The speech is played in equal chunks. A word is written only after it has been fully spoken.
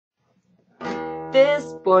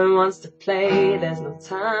This boy wants to play, there's no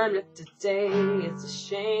time left today. It's a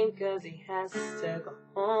shame cause he has to go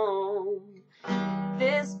home.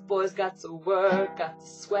 This boy's got to work, got to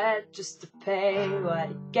sweat just to pay what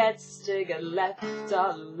he gets to get left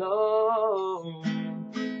all alone.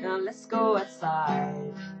 Now let's go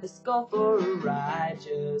outside, let's go for a ride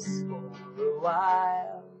just for a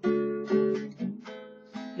while.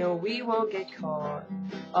 No, we won't get caught,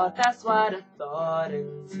 oh that's what I thought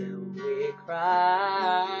until we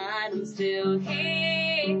cried. I'm still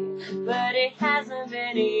here, but it hasn't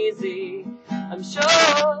been easy. I'm sure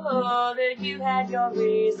that you had your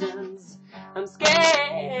reasons. I'm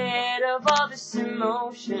scared of all this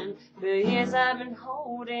emotion. For years I've been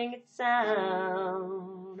holding it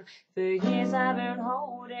down. For years I've been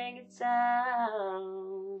holding it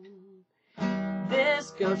down.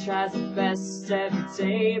 This girl tries her best every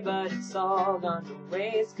day, but it's all gone to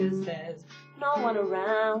waste cause there's no one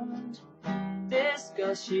around. This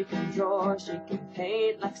girl, she can draw, she can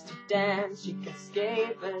paint, likes to dance, she can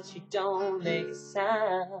skate, but she don't make a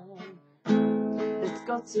sound. Let's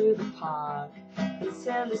go to the park,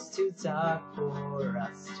 until it's too dark for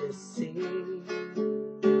us to see.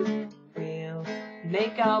 We'll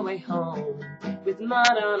make our way home, with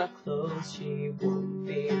mud on our clothes, she won't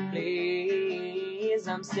be pleased.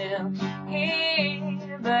 I'm still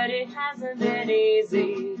here, but it hasn't been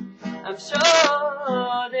easy. I'm sure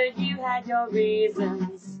that you had your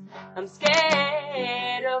reasons. I'm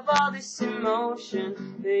scared of all this emotion.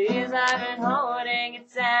 For years I've been holding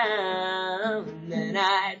it down. And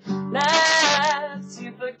I'd love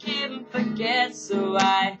to forgive and forget, so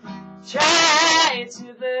I try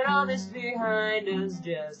to put all this behind us.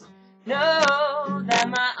 Just know that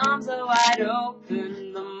my arms are wide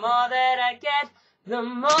open. The more that I get, the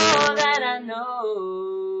more that I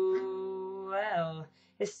know. Well,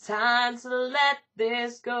 it's time to let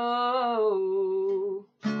this go.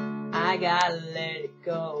 I gotta let it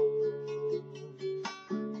go.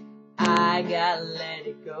 I gotta let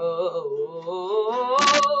it go.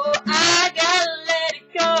 I gotta let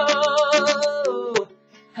it go.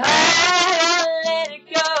 I gotta let it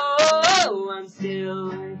go. I'm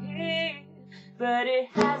still here, but it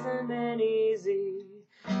hasn't been easy.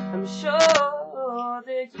 I'm sure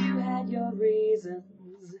that you had your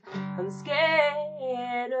reasons. I'm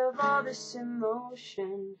scared of all this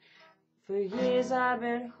emotion. For years I've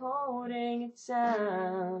been holding it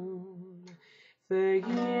down. For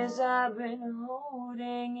years I've been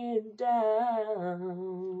holding it down.